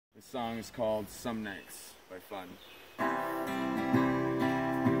The song is called Some Nights by Fun.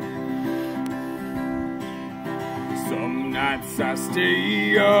 Some nights I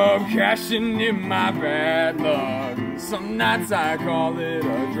stay up, cashing in my bad luck. Some nights I call it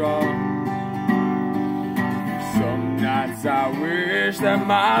a draw. Some nights I wish that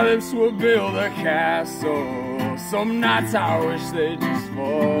my lips would build a castle. Some nights I wish they'd just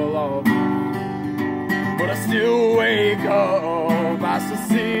fall off. But I still wake up, I still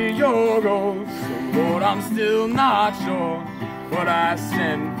see your ghost. So Lord, I'm still not sure what I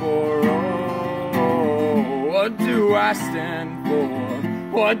stand for. Oh, what do I stand for?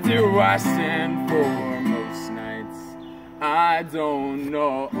 What do I stand for? Most nights I don't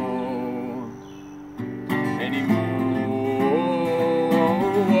know anymore.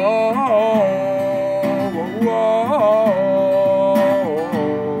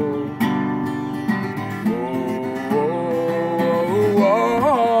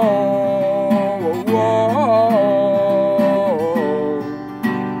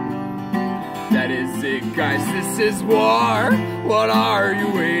 That is it, guys, this is war. What are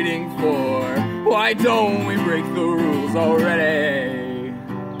you waiting for? Why don't we break the rules already?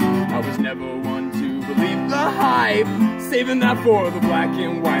 I was never one to believe the hype, saving that for the black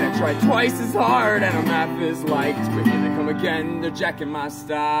and white. I tried twice as hard and I'm half as liked, but here they come again, they're jacking my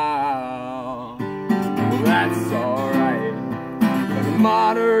style. Well, that's alright. There's a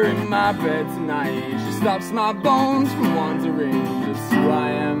martyr in my bed tonight. She stops my bones from wandering. Just who I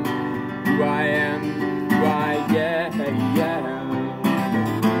am, who I am, who I am.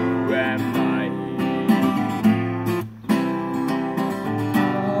 Who am I?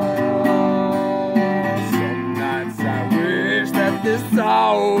 Some nights I wish that this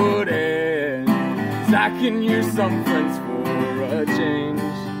all would end, 'cause I can use some friends for a change.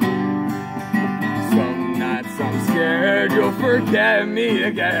 Some nights I'm scared you'll forget me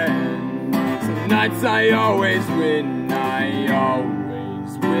again. Some nights I always win,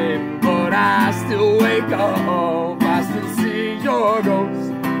 but I still wake up, I still see your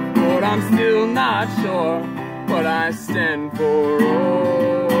ghost. But I'm still not sure what I stand for.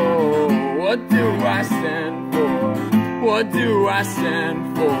 Oh, what do I stand for? What do I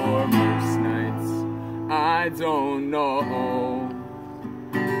stand for? Most nights I don't know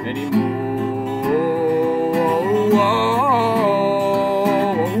anymore.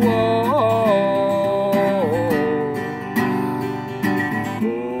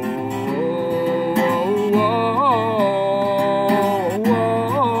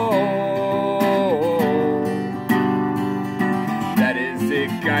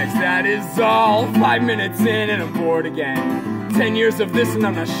 Guys, that is all. 5 minutes in and I'm bored again. 10 years of this and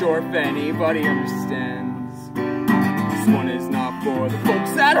I'm not sure if anybody understands. This one is not for the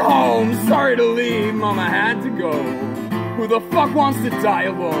folks at home. Sorry to leave, mama had to go. Who the fuck wants to die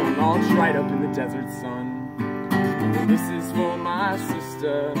alone, all dried up in the desert sun? Well, this is for my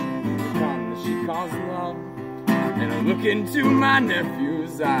sister, the kind that she calls love. And I look into my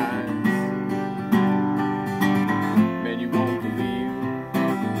nephew's eyes.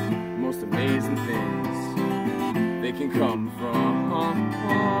 Amazing things they can come from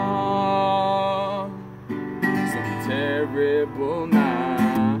some terrible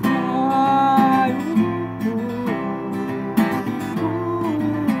night.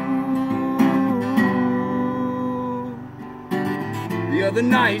 The other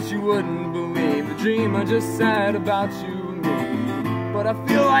night you wouldn't believe the dream I just said about you and me, but I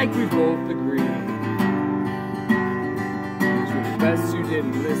feel like we both agree it's really best you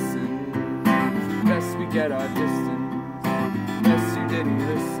didn't listen. Best we get our distance. Best you didn't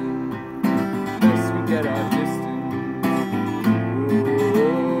listen. Best we get our distance.